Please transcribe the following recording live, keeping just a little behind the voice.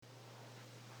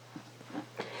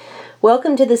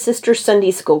Welcome to the Sister Sunday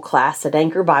School class at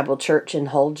Anchor Bible Church in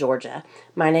Hull, Georgia.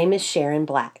 My name is Sharon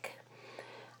Black.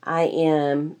 I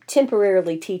am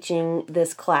temporarily teaching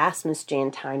this class. Miss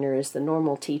Jan Tyner is the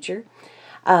normal teacher.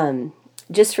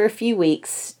 Just for a few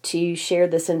weeks to share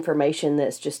this information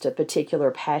that's just a particular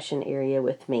passion area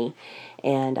with me.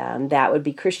 And that would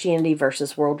be Christianity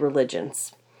versus world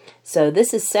religions. So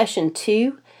this is session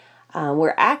 2.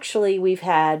 We've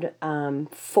had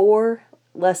 4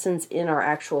 lessons in our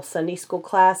actual Sunday school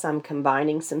class. I'm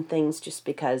combining some things just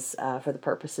because for the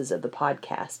purposes of the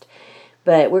podcast.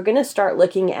 But we're going to start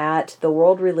looking at the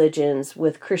world religions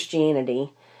with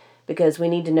Christianity because we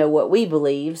need to know what we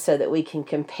believe so that we can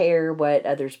compare what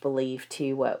others believe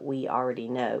to what we already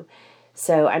know.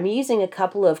 So I'm using a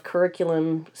couple of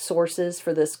curriculum sources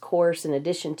for this course in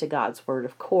addition to God's Word,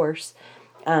 of course.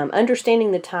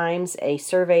 Understanding the Times, a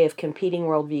survey of competing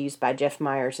worldviews by Jeff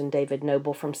Myers and David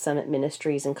Noble from Summit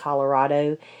Ministries in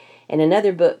Colorado, and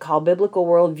another book called Biblical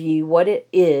Worldview, What It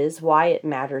Is, Why It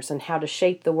Matters, and How to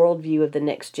Shape the Worldview of the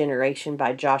Next Generation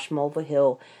by Josh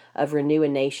Mulvihill of Renew a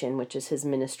Nation, which is his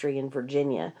ministry in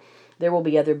Virginia. There will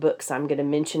be other books I'm going to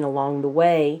mention along the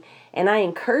way, and I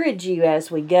encourage you as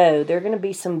we go, there are going to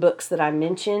be some books that I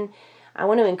mention. I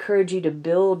want to encourage you to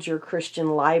build your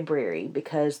Christian library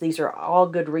because these are all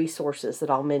good resources that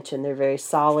I'll mention. They're very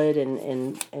solid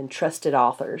and trusted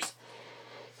authors.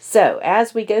 So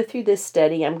as we go through this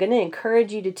study, I'm going to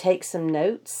encourage you to take some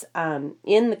notes.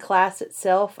 In the class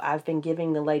itself, I've been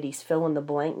giving the ladies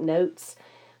fill-in-the-blank notes,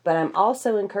 but I'm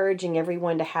also encouraging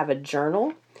everyone to have a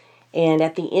journal. And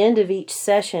at the end of each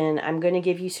session, I'm going to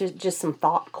give you just some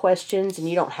thought questions, and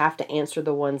you don't have to answer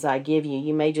the ones I give you.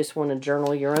 You may just want to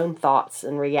journal your own thoughts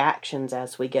and reactions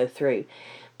as we go through.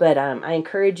 But I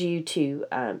encourage you to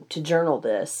journal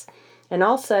this. And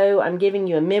also, I'm giving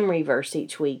you a memory verse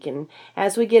each week. And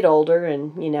as we get older,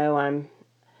 and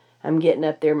I'm getting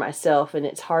up there myself, and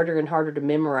it's harder and harder to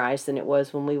memorize than it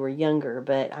was when we were younger.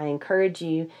 But I encourage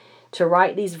you to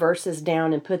write these verses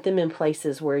down and put them in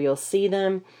places where you'll see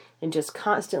them. And just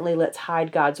constantly let's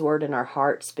hide God's Word in our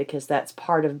hearts because that's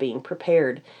part of being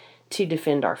prepared to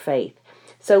defend our faith.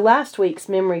 So last week's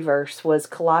memory verse was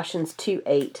Colossians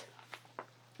 2:8.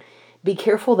 Be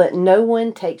careful that no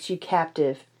one takes you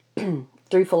captive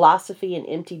through philosophy and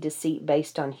empty deceit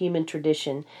based on human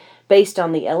tradition, based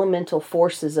on the elemental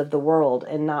forces of the world,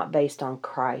 and not based on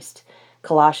Christ.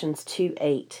 Colossians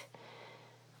 2:8.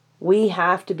 We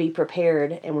have to be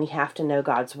prepared, and we have to know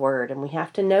God's Word, and we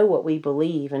have to know what we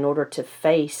believe in order to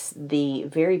face the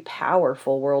very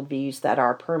powerful worldviews that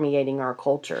are permeating our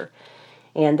culture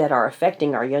and that are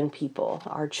affecting our young people,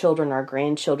 our children, our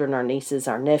grandchildren, our nieces,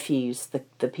 our nephews,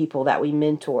 the people that we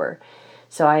mentor.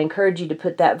 So I encourage you to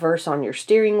put that verse on your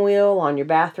steering wheel, on your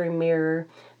bathroom mirror.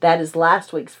 That is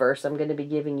last week's verse. I'm going to be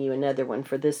giving you another one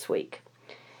for this week.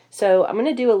 So I'm going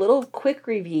to do a little quick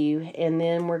review, and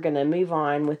then we're going to move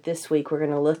on with this week. We're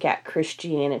going to look at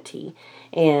Christianity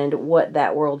and what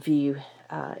that worldview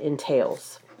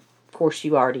entails. Of course,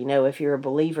 you already know if you're a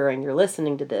believer and you're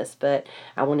listening to this, but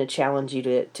I want to challenge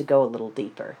you to go a little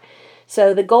deeper.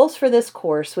 So the goals for this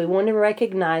course, we want to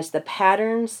recognize the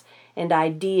patterns and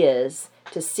ideas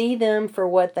to see them for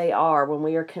what they are when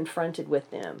we are confronted with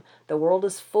them. The world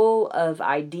is full of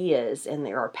ideas, and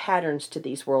there are patterns to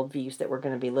these worldviews that we're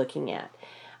going to be looking at.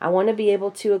 I want to be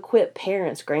able to equip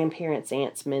parents, grandparents,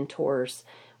 aunts, mentors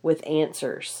with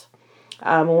answers.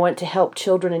 I want to help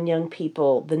children and young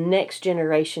people, the next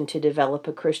generation, to develop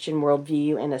a Christian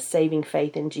worldview and a saving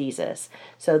faith in Jesus.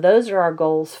 So those are our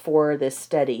goals for this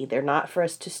study. They're not for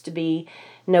us just to be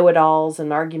know-it-alls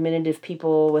and argumentative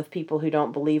people with people who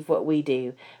don't believe what we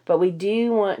do. But we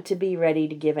do want to be ready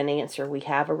to give an answer. We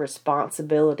have a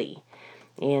responsibility.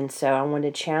 And so I want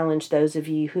to challenge those of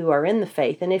you who are in the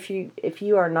faith. And if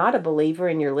you are not a believer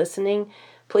and you're listening,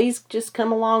 please just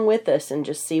come along with us and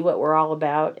just see what we're all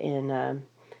about. And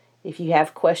if you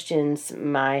have questions,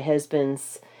 my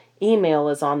husband's email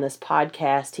is on this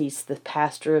podcast. He's the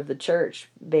pastor of the church,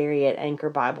 Barry at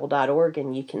anchorbible.org,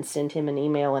 and you can send him an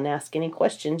email and ask any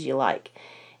questions you like,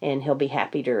 and he'll be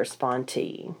happy to respond to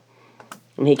you.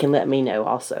 And he can let me know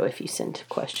also if you send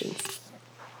questions.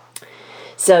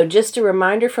 So just a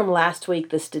reminder from last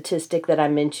week, the statistic that I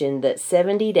mentioned, that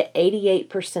 70 to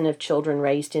 88% of children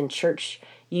raised in church,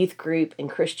 youth group, and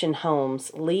Christian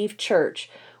homes leave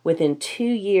church within 2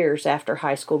 years after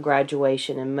high school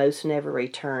graduation, and most never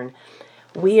return.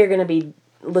 We are going to be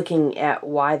looking at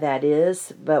why that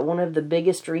is, but one of the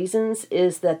biggest reasons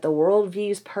is that the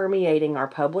worldviews permeating our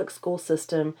public school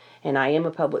system, and I am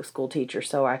a public school teacher,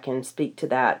 so I can speak to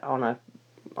that on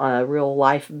a real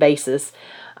life basis,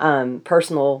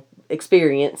 personal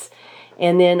experience,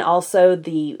 And then also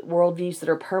the worldviews that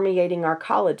are permeating our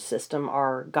college system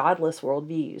are godless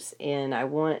worldviews. And I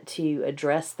want to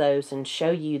address those and show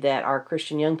you that our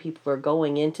Christian young people are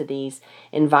going into these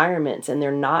environments and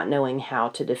they're not knowing how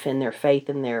to defend their faith,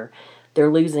 and they're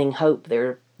losing hope.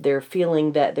 They're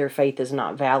feeling that their faith is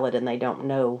not valid and they don't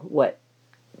know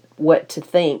what to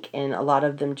think, and a lot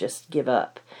of them just give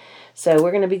up. So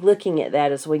we're going to be looking at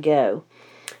that as we go.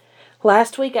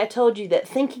 Last week I told you that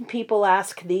thinking people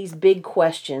ask these big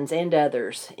questions, and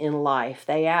others in life.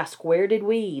 They ask, where did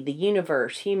we, the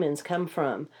universe, humans, come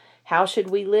from? How should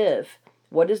we live?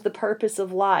 What is the purpose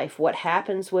of life? What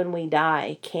happens when we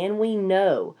die? Can we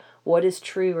know what is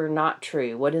true or not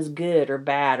true? What is good or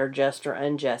bad or just or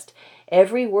unjust?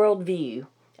 Every worldview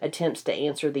attempts to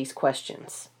answer these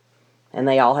questions, and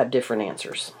they all have different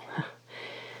answers.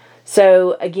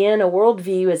 So again, a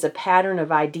worldview is a pattern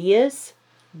of ideas,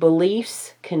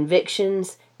 beliefs,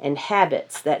 convictions, and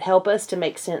habits that help us to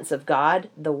make sense of God,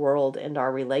 the world, and our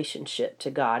relationship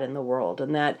to God and the world.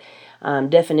 And that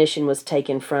definition was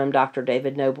taken from Dr.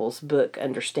 David Noble's book,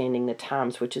 Understanding the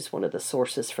Times, which is one of the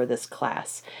sources for this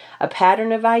class. A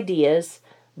pattern of ideas,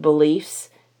 beliefs,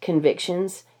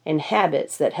 convictions, and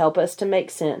habits that help us to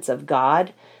make sense of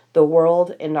God, the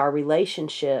world, and our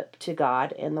relationship to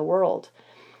God and the world.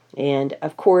 And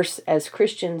of course, as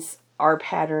Christians, our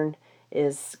pattern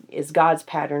is God's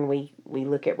pattern. We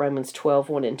look at Romans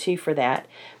 12:1 and 2 for that.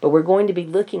 But we're going to be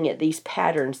looking at these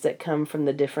patterns that come from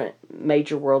the different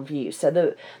major worldviews.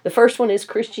 So the first one is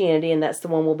Christianity, and that's the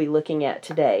one we'll be looking at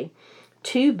today.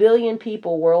 2 billion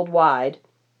people worldwide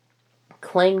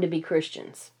claim to be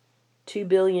Christians. 2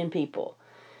 billion people.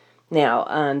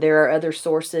 Now, there are other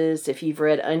sources. If you've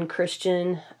read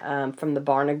Unchristian from the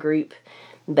Barna Group,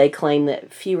 they claim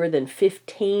that fewer than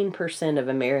 15% of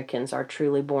Americans are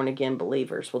truly born-again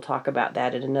believers. We'll talk about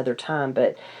that at another time.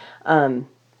 But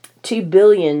 2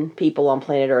 billion people on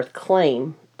planet Earth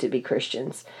claim to be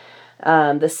Christians.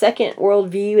 The second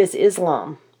worldview is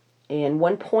Islam. And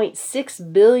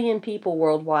 1.6 billion people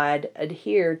worldwide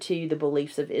adhere to the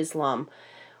beliefs of Islam.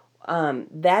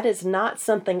 That is not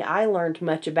something I learned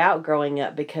much about growing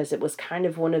up, because it was kind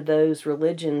of one of those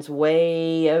religions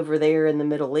way over there in the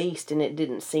Middle East, and it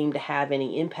didn't seem to have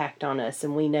any impact on us.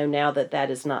 And we know now that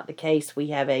that is not the case. We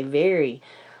have a very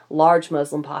large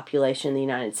Muslim population in the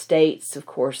United States. Of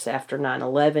course, after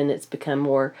 9/11, it's become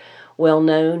more well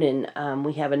known, and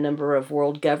we have a number of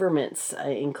world governments,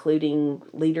 including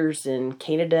leaders in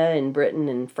Canada and Britain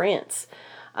and France.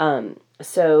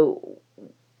 So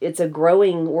it's a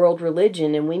growing world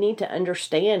religion, and we need to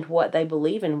understand what they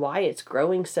believe and why it's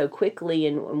growing so quickly,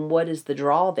 and what is the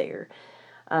draw there.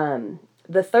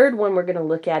 The third one we're going to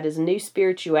look at is New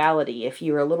Spirituality. If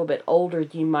you're a little bit older,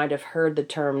 you might have heard the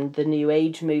term the New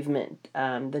Age movement.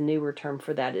 The newer term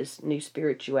for that is New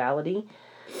Spirituality.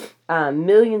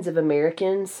 Millions of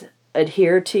Americans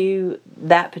adhere to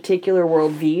that particular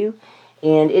worldview.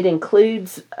 And it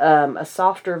includes a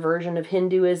softer version of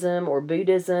Hinduism or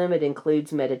Buddhism. It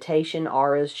includes meditation,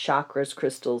 auras, chakras,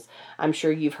 crystals. I'm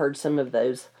sure you've heard some of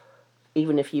those,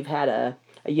 even if you've had a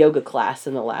yoga class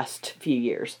in the last few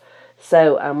years.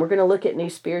 So we're going to look at New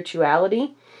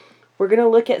Spirituality. We're going to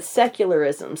look at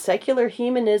secularism. Secular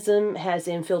humanism has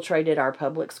infiltrated our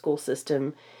public school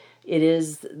system. It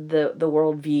is the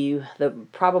worldview,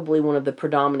 probably one of the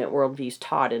predominant worldviews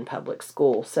taught in public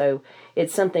school. So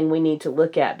it's something we need to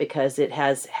look at, because it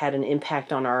has had an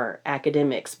impact on our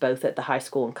academics, both at the high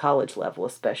school and college level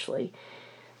especially.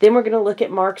 Then we're going to look at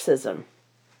Marxism.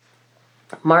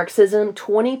 Marxism,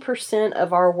 20%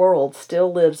 of our world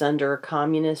still lives under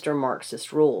communist or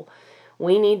Marxist rule.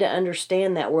 We need to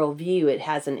understand that worldview. It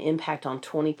has an impact on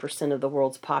 20% of the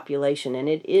world's population, and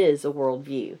it is a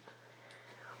worldview.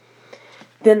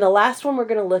 Then the last one we're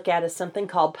going to look at is something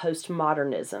called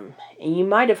postmodernism. And you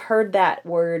might have heard that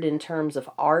word in terms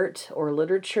of art or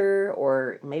literature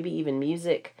or maybe even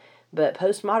music. But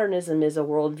postmodernism is a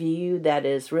worldview that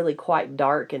is really quite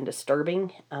dark and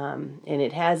disturbing. And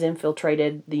it has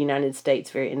infiltrated the United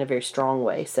States in a very strong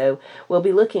way. So we'll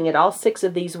be looking at all 6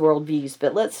 of these worldviews.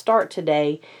 But let's start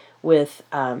today with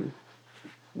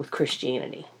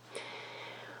Christianity.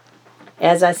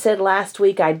 As I said last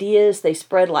week, ideas, they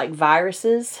spread like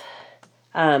viruses.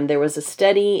 There was a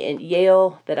study at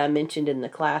Yale that I mentioned in the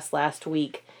class last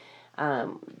week,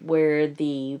 where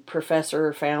the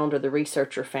professor found, or the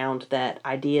researcher found, that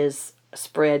ideas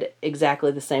spread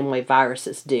exactly the same way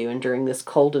viruses do. And during this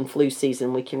cold and flu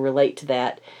season, we can relate to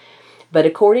that. But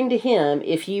according to him,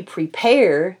 if you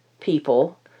prepare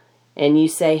people and you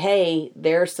say, hey,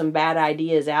 there are some bad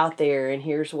ideas out there and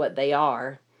here's what they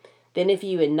are, then if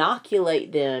you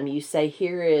inoculate them, you say,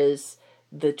 here is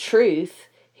the truth,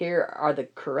 here are the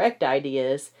correct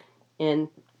ideas, and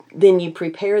then you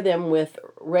prepare them with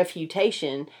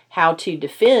refutation, how to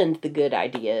defend the good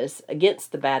ideas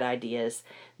against the bad ideas,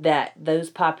 that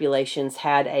those populations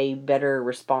had a better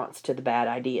response to the bad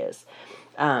ideas.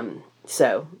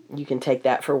 So you can take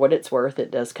that for what it's worth. It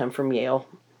does come from Yale.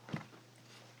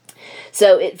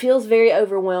 So it feels very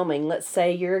overwhelming. Let's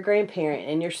say you're a grandparent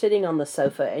and you're sitting on the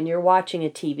sofa and you're watching a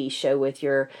TV show with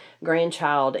your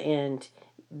grandchild, and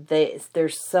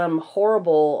there's some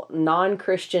horrible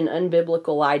non-Christian,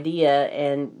 unbiblical idea,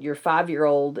 and your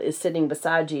 5-year-old is sitting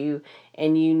beside you,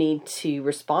 and you need to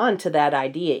respond to that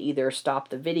idea. Either stop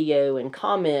the video and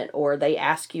comment, or they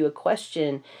ask you a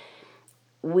question.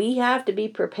 We have to be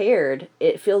prepared.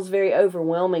 It feels very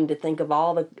overwhelming to think of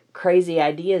all the crazy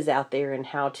ideas out there and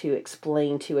how to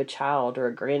explain to a child or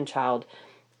a grandchild,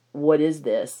 what is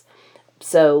this?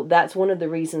 So that's one of the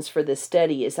reasons for this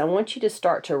study, is I want you to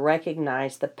start to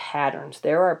recognize the patterns.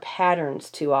 There are patterns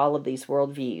to all of these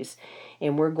worldviews,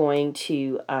 and we're going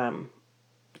to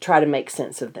try to make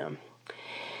sense of them.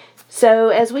 So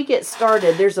as we get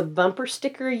started, there's a bumper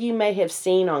sticker you may have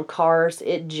seen on cars.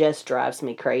 It just drives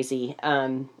me crazy,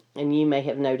 and you may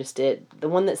have noticed it. The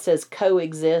one that says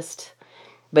coexist,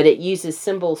 but it uses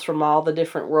symbols from all the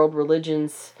different world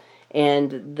religions,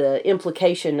 and the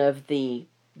implication of the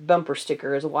bumper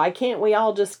sticker is, why can't we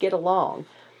all just get along?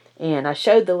 And I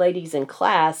showed the ladies in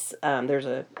class, there's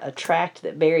a tract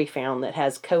that Barry found that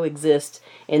has coexist,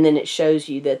 and then it shows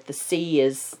you that the C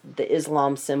is the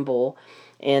Islam symbol,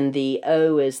 and the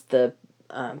O is the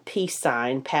peace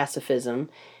sign, pacifism,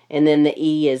 and then the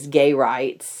E is gay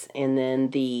rights, and then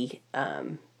the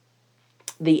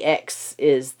X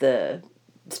is the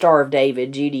Star of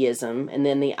David, Judaism, and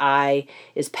then the I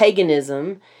is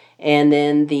paganism, and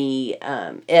then the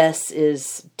S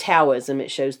is Taoism. It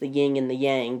shows the yin and the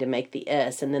yang to make the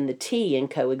S, and then the T in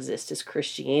coexist is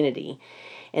Christianity.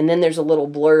 And then there's a little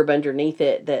blurb underneath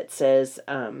it that says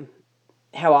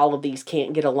how all of these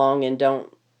can't get along and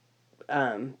don't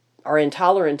are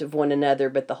intolerant of one another,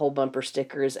 but the whole bumper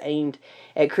sticker is aimed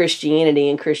at Christianity,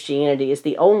 and Christianity is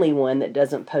the only one that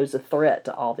doesn't pose a threat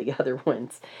to all the other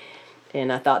ones. And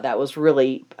I thought that was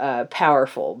really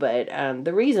powerful. But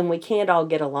the reason we can't all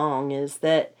get along is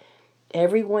that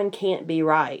everyone can't be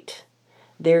right.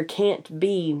 There can't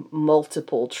be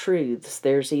multiple truths.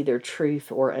 There's either truth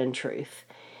or untruth.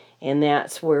 And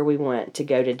that's where we want to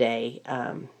go today.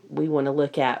 We want to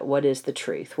look at, what is the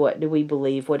truth? What do we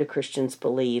believe? What do Christians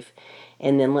believe?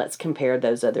 And then let's compare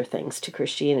those other things to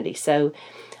Christianity. So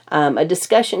a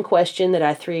discussion question that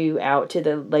I threw out to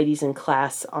the ladies in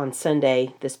class on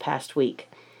Sunday this past week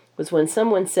was, when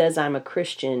someone says I'm a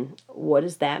Christian, what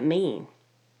does that mean?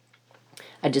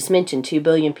 I just mentioned 2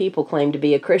 billion people claim to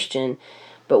be a Christian,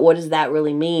 but what does that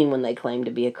really mean when they claim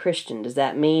to be a Christian? Does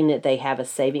that mean that they have a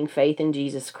saving faith in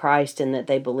Jesus Christ and that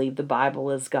they believe the Bible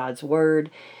is God's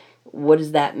Word? What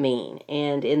does that mean?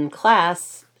 And in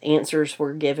class, answers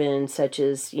were given such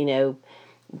as,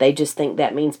 they just think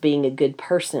that means being a good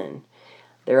person.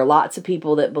 There are lots of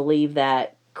people that believe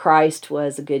that Christ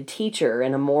was a good teacher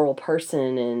and a moral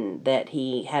person, and that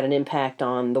he had an impact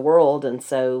on the world, and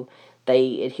so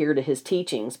they adhere to his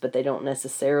teachings, but they don't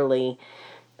necessarily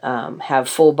have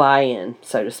full buy-in,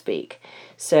 so to speak.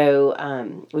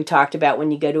 So we talked about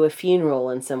when you go to a funeral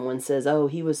and someone says, oh,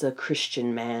 he was a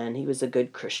Christian man, he was a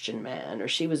good Christian man, or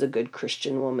she was a good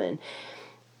Christian woman.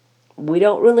 We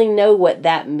don't really know what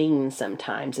that means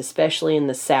sometimes, especially in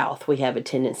the South. We have a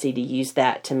tendency to use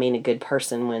that to mean a good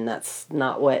person when that's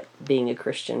not what being a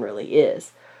Christian really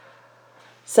is.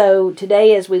 So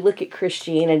today, as we look at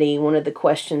Christianity, one of the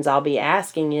questions I'll be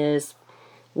asking is,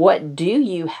 what do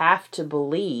you have to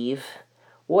believe?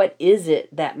 What is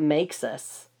it that makes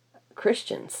us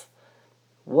Christians?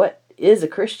 What is a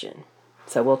Christian?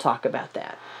 So we'll talk about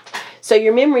that. So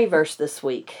your memory verse this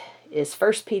week is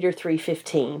 1 Peter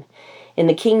 3:15. In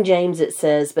the King James it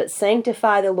says, "But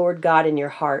sanctify the Lord God in your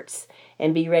hearts,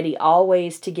 and be ready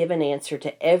always to give an answer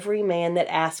to every man that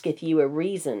asketh you a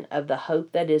reason of the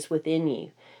hope that is within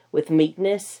you, with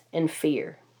meekness and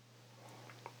fear."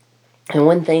 And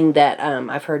one thing that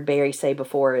I've heard Barry say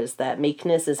before is that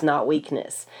meekness is not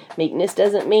weakness. Meekness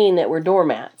doesn't mean that we're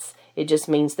doormats. It just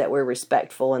means that we're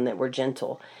respectful and that we're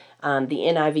gentle. The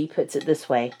NIV puts it this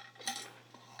way.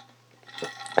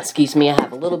 Excuse me, I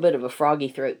have a little bit of a froggy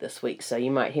throat this week, so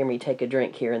you might hear me take a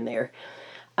drink here and there.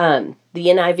 The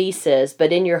NIV says,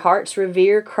 "But in your hearts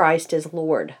revere Christ as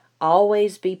Lord.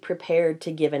 Always be prepared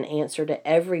to give an answer to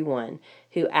everyone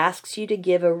who asks you to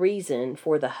give a reason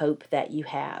for the hope that you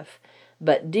have.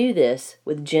 But do this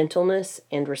with gentleness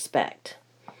and respect."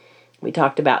 We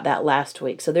talked about that last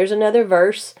week. So there's another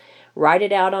verse Write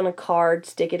it out on a card,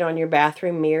 stick it on your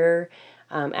bathroom mirror.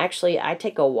 Actually, I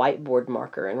take a whiteboard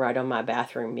marker and write on my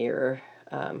bathroom mirror.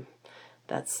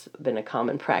 That's been a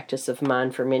common practice of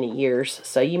mine for many years.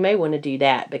 So you may want to do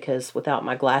that, because without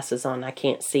my glasses on, I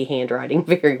can't see handwriting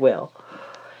very well.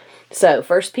 So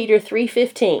 1 Peter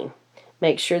 3:15.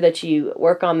 Make sure that you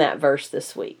work on that verse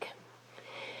this week.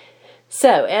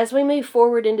 So as we move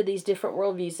forward into these different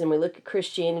worldviews and we look at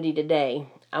Christianity today,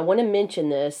 I want to mention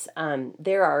this.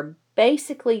 There are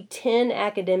basically 10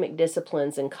 academic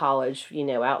disciplines in college,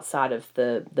 outside of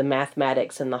the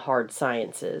mathematics and the hard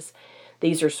sciences.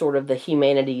 These are sort of the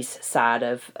humanities side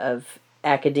of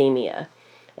academia.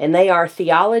 And they are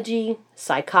theology,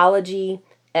 psychology,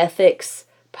 ethics,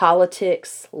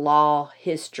 politics, law,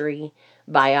 history,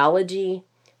 biology,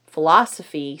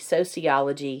 philosophy,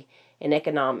 sociology, and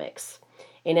economics.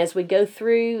 And as we go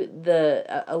through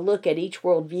a look at each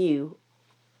worldview,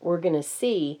 we're going to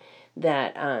see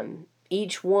that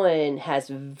each one has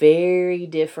very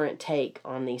different take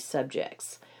on these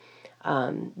subjects.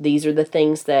 These are the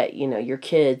things that, your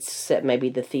kids, maybe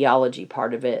the theology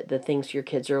part of it, the things your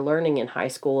kids are learning in high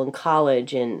school and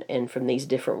college, and from these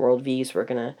different worldviews we're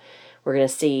going to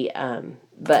see.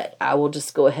 But I will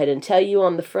just go ahead and tell you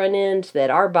on the front end that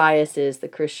our bias is the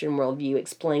Christian worldview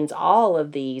explains all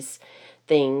of these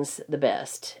things the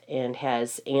best and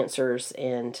has answers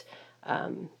and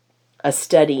a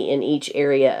study in each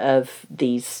area of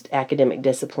these academic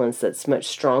disciplines that's much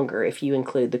stronger if you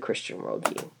include the Christian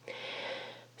worldview.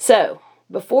 So,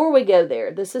 before we go there,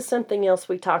 this is something else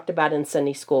we talked about in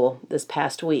Sunday school this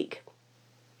past week.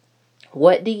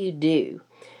 What do you do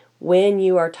when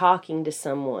you are talking to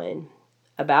someone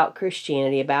about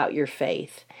Christianity, about your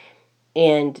faith,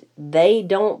 and they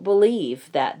don't believe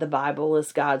that the Bible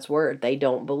is God's Word? They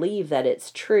don't believe that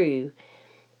it's true.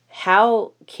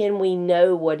 How can we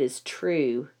know what is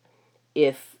true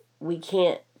if we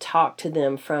can't talk to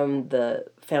them from the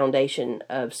foundation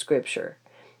of Scripture?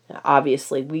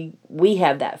 Obviously, we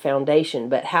have that foundation,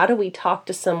 but how do we talk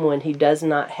to someone who does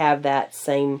not have that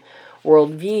same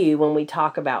worldview when we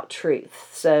talk about truth?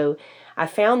 So I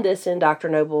found this in Dr.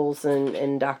 Noble's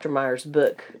and Dr. Meyer's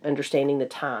book, Understanding the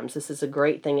Times. This is a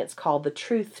great thing. It's called the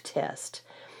Truth Test.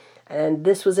 And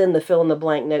this was in the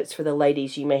fill-in-the-blank notes for the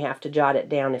ladies. You may have to jot it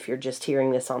down if you're just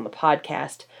hearing this on the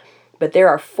podcast. But there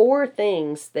are 4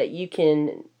 things that you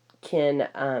can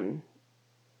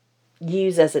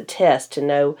use as a test to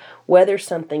know whether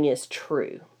something is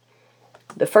true.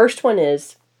 The first one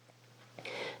is,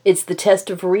 it's the test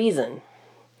of reason.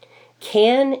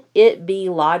 Can it be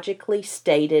logically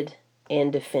stated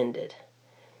and defended?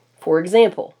 For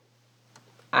example,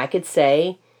 I could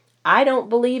say, I don't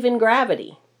believe in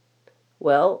gravity.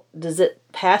 Well, does it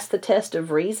pass the test of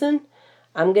reason?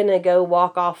 I'm going to go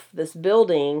walk off this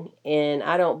building and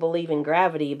I don't believe in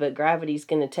gravity, but gravity's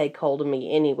going to take hold of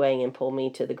me anyway and pull me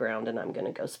to the ground and I'm going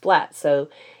to go splat. So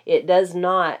it does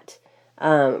not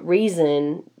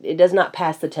it does not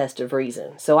pass the test of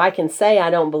reason. So I can say I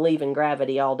don't believe in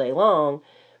gravity all day long,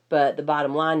 but the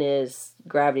bottom line is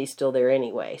gravity's still there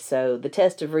anyway. So the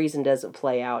test of reason doesn't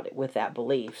play out with that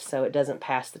belief. So it doesn't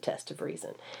pass the test of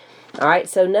reason. All right,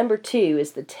 so number 2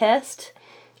 is the test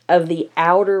of the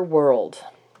outer world.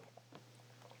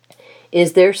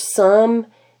 Is there some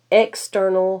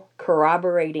external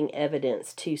corroborating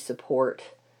evidence to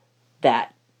support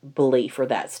that belief or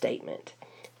that statement?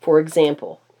 For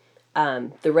example,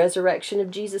 the resurrection of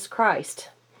Jesus Christ.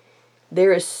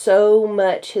 There is so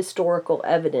much historical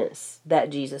evidence that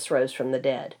Jesus rose from the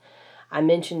dead. I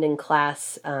mentioned in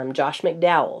class Josh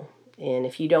McDowell. And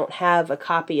if you don't have a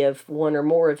copy of one or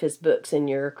more of his books in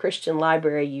your Christian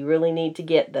library, you really need to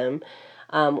get them.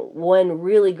 One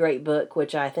really great book,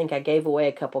 which I think I gave away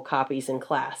a couple copies in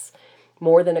class,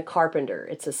 More Than a Carpenter.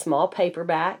 It's a small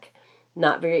paperback,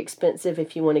 not very expensive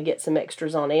if you want to get some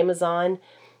extras on Amazon.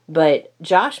 But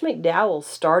Josh McDowell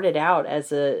started out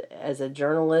as a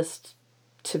journalist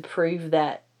to prove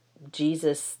that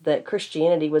that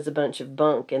Christianity was a bunch of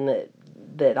bunk and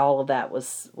that all of that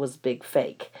was big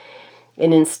fake.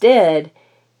 And instead,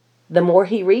 the more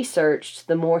he researched,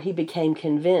 the more he became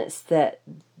convinced that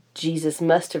Jesus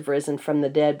must have risen from the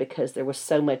dead because there was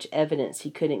so much evidence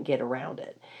he couldn't get around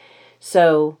it.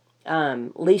 So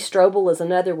Lee Strobel is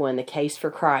another one, The Case for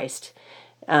Christ.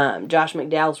 Josh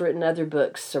McDowell's written other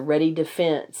books, A Ready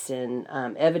Defense and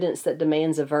Evidence That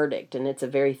Demands a Verdict. And it's a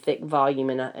very thick volume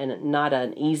and not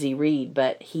an easy read,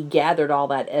 but he gathered all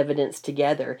that evidence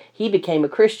together. He became a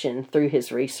Christian through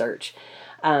his research.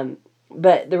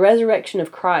 But the resurrection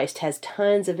of Christ has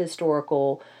tons of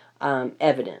historical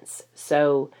evidence.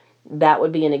 So That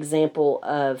would be an example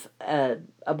of a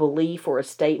belief or a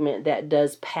statement that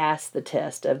does pass the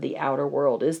test of the outer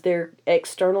world. Is there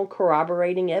external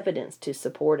corroborating evidence to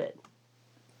support it?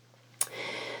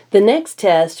 The next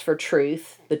test for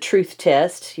truth, the truth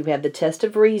test, you have the test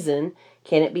of reason.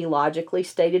 Can it be logically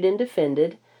stated and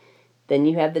defended? Then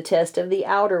you have the test of the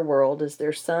outer world. Is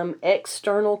there some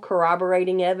external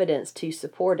corroborating evidence to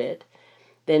support it?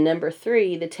 Then number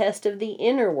 3, the test of the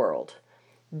inner world.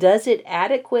 Does it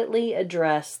adequately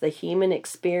address the human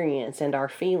experience and our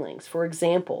feelings? For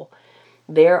example,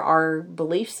 there are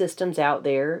belief systems out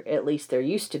there, at least there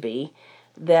used to be,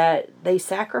 that they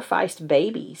sacrificed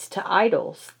babies to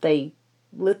idols. They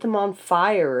lit them on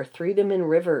fire or threw them in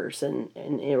rivers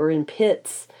or in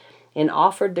pits and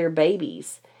offered their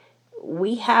babies.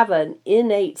 We have an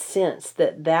innate sense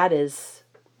that that is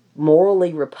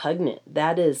morally repugnant.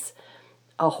 That is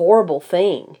a horrible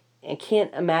thing. I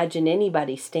can't imagine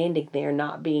anybody standing there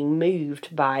not being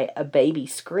moved by a baby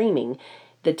screaming.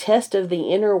 The test of the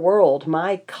inner world,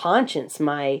 my conscience,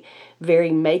 my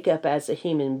very makeup as a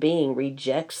human being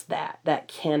rejects that. That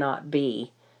cannot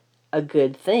be a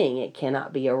good thing. It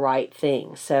cannot be a right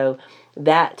thing. So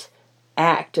that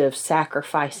act of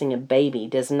sacrificing a baby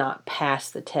does not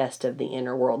pass the test of the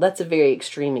inner world. That's a very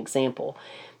extreme example.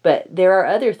 But there are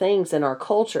other things in our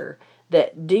culture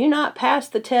that do not pass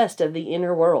the test of the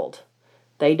inner world.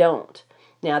 They don't.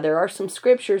 Now, there are some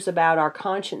scriptures about our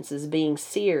consciences being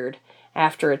seared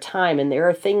after a time, and there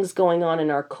are things going on in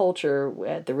our culture,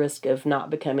 at the risk of not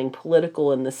becoming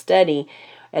political in the study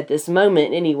at this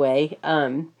moment anyway.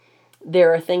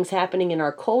 There are things happening in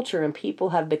our culture, and people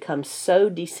have become so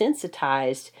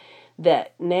desensitized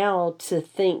that now to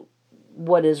think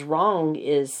what is wrong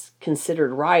is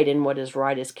considered right and what is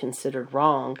right is considered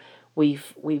wrong.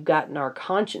 We've gotten our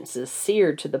consciences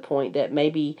seared to the point that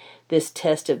maybe this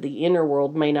test of the inner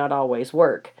world may not always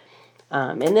work.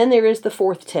 And then there is the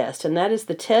 4th test, and that is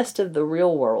the test of the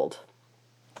real world.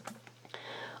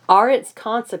 Are its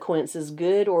consequences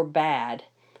good or bad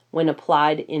when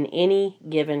applied in any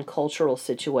given cultural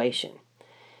situation?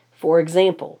 For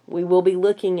example, we will be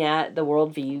looking at the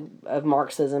worldview of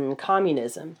Marxism and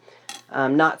communism.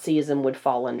 Nazism would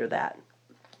fall under that.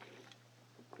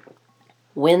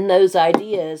 When those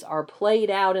ideas are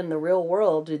played out in the real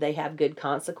world, do they have good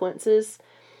consequences?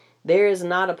 There is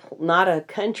not a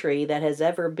country that has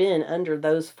ever been under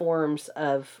those forms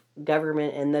of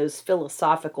government and those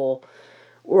philosophical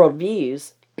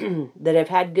worldviews that have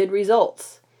had good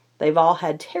results. They've all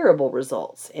had terrible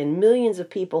results, and millions of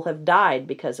people have died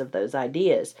because of those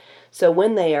ideas. So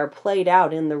when they are played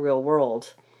out in the real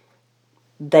world,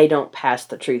 they don't pass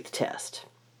the truth test.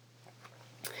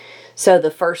 So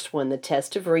the first one, the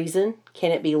test of reason,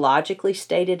 can it be logically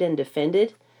stated and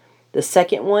defended? The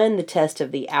second one, the test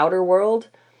of the outer world,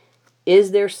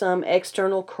 is there some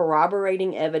external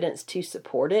corroborating evidence to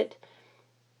support it?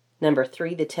 Number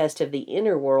 3, the test of the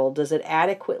inner world, does it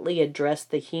adequately address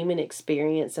the human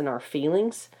experience and our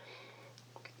feelings?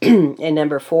 And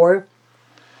number 4,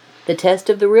 the test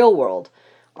of the real world,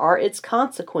 are its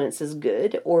consequences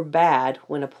good or bad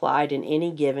when applied in any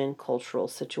given cultural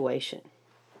situation?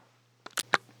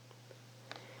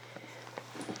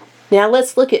 Now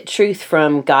let's look at truth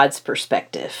from God's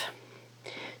perspective.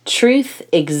 Truth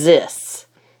exists.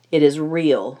 It is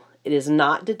real. It is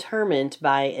not determined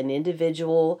by an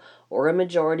individual or a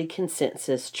majority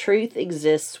consensus. Truth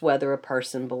exists whether a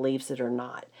person believes it or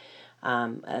not.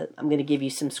 I'm going to give you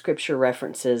some scripture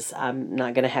references. I'm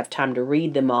not going to have time to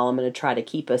read them all. I'm going to try to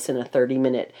keep us in a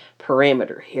 30-minute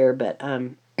parameter here, but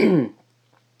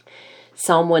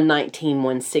Psalm 119,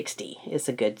 160 is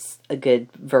a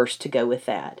good verse to go with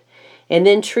that. And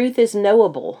then truth is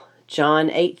knowable. John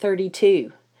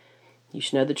 8:32. You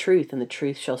shall know the truth, and the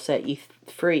truth shall set you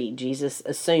free. Jesus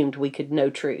assumed we could know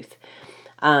truth.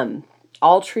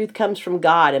 All truth comes from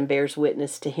God and bears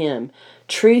witness to Him.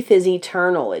 Truth is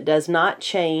eternal. It does not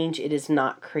change. It is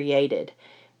not created.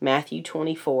 Matthew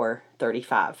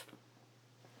 24:35.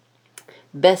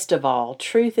 Best of all,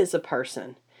 truth is a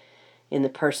person. In the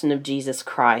person of Jesus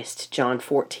Christ, John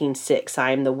 14:6.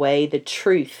 I am the way, the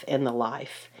truth, and the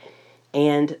life.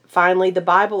 And finally, the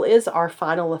Bible is our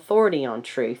final authority on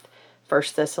truth.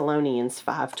 1 Thessalonians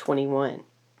 5:21.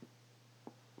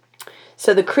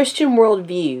 So the Christian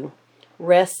worldview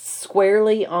rests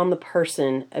squarely on the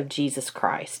person of Jesus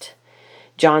Christ.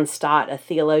 John Stott, a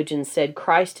theologian, said,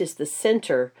 Christ is the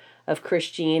center of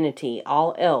Christianity.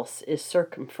 All else is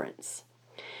circumference.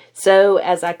 So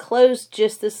as I close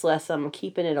just this lesson, I'm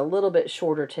keeping it a little bit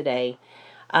shorter today.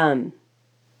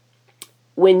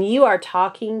 When you are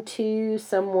talking to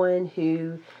someone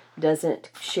who doesn't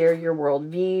share your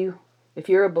worldview, If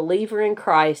you're a believer in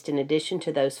Christ, in addition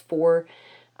to those four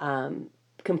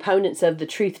components of the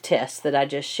truth test that I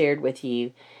just shared with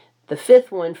you, the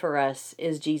fifth one for us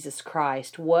is Jesus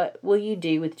Christ. What will you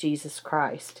do with Jesus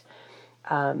Christ?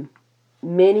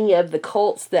 Many of the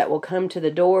cults that will come to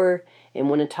the door and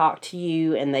want to talk to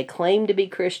you, and they claim to be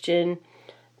Christian,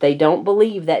 they don't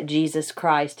believe that Jesus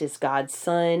Christ is God's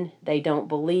Son. They don't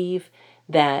believe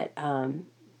that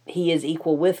He is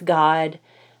equal with God.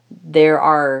 There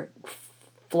are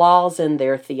flaws in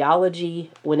their theology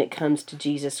when it comes to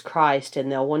Jesus Christ,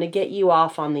 and they'll want to get you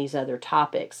off on these other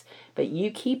topics. But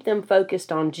you keep them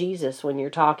focused on Jesus when you're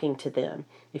talking to them,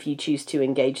 if you choose to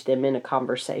engage them in a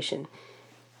conversation.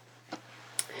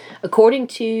 According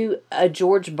to a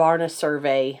George Barna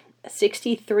survey,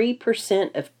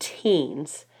 63% of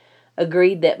teens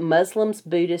agreed that Muslims,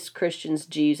 Buddhists, Christians,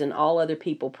 Jews, and all other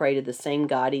people pray to the same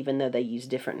God, even though they use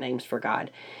different names for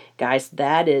God. Guys,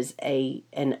 that is an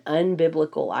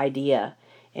unbiblical idea,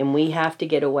 and we have to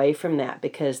get away from that,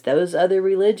 because those other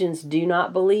religions do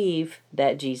not believe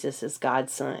that Jesus is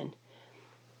God's Son.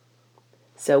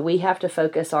 So we have to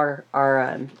focus our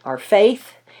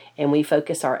faith, and we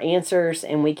focus our answers,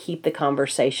 and we keep the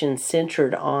conversation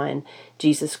centered on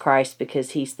Jesus Christ,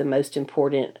 because He's the most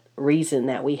important reason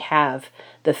that we have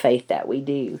the faith that we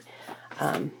do.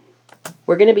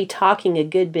 We're going to be talking a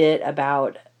good bit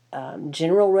about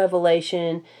general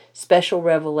revelation, special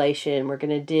revelation. We're going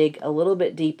to dig a little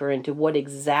bit deeper into what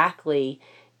exactly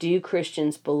do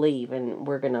Christians believe, and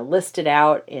we're going to list it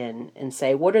out and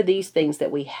say, what are these things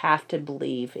that we have to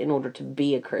believe in order to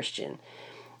be a Christian?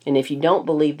 And if you don't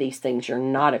believe these things, you're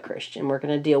not a Christian. We're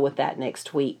going to deal with that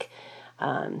next week.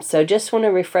 So just want to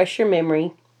refresh your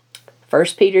memory. 1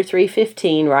 Peter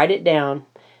 3:15, write it down.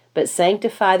 But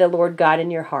sanctify the Lord God in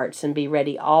your hearts, and be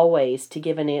ready always to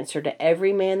give an answer to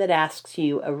every man that asks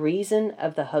you a reason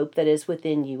of the hope that is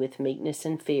within you with meekness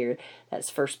and fear. That's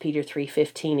 1 Peter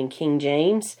 3:15 in King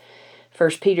James,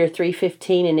 1 Peter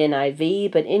 3:15 in NIV.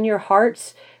 But in your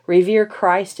hearts revere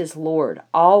Christ as Lord.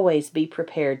 Always be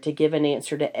prepared to give an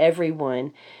answer to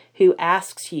everyone who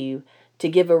asks you to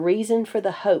give a reason for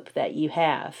the hope that you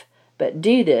have. But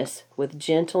do this with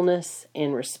gentleness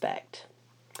and respect.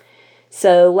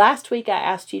 So last week I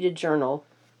asked you to journal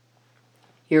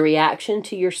your reaction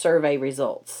to your survey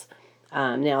results.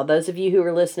 Now, those of you who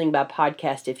are listening by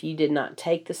podcast, if you did not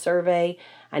take the survey,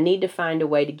 I need to find a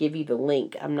way to give you the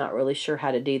link. I'm not really sure how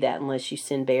to do that unless you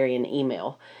send Barry an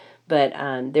email. But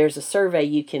there's a survey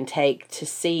you can take to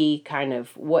see kind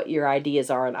of what your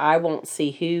ideas are. And I won't see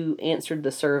who answered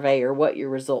the survey or what your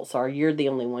results are. You're the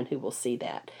only one who will see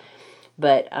that.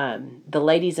 But the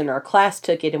ladies in our class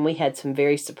took it, and we had some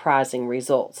very surprising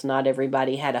results. Not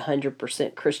everybody had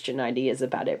 100% Christian ideas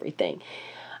about everything.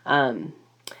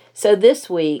 So this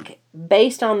week,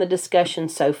 based on the discussion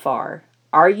so far,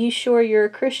 are you sure you're a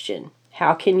Christian?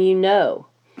 How can you know?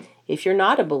 If you're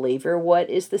not a believer, what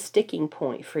is the sticking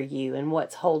point for you, and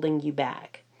what's holding you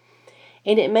back?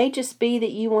 And it may just be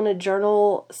that you want to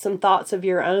journal some thoughts of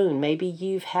your own. Maybe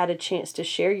you've had a chance to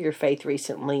share your faith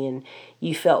recently and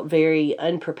you felt very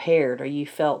unprepared, or you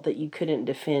felt that you couldn't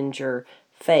defend your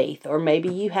faith. Or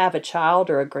maybe you have a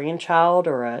child or a grandchild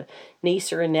or a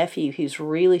niece or a nephew who's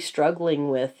really struggling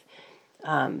with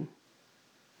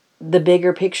the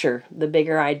bigger picture, the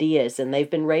bigger ideas, and they've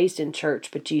been raised in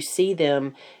church, but you see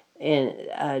them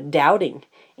doubting,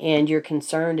 and you're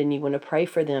concerned and you want to pray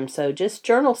for them. So just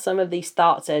journal some of these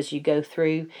thoughts as you go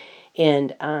through,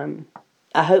 and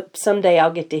I hope someday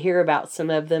I'll get to hear about some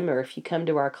of them, or if you come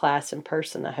to our class in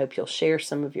person, I hope you'll share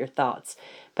some of your thoughts.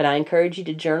 But I encourage you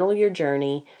to journal your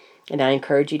journey, and I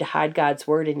encourage you to hide God's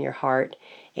Word in your heart,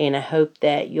 and I hope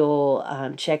that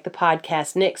you'll check the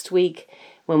podcast next week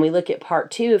when we look at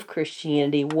part 2 of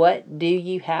Christianity. What do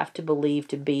you have to believe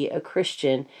to be a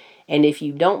Christian? And if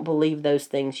you don't believe those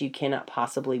things, you cannot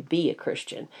possibly be a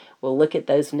Christian. We'll look at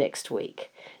those next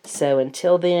week. So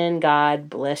until then, God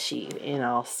bless you, and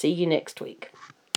I'll see you next week.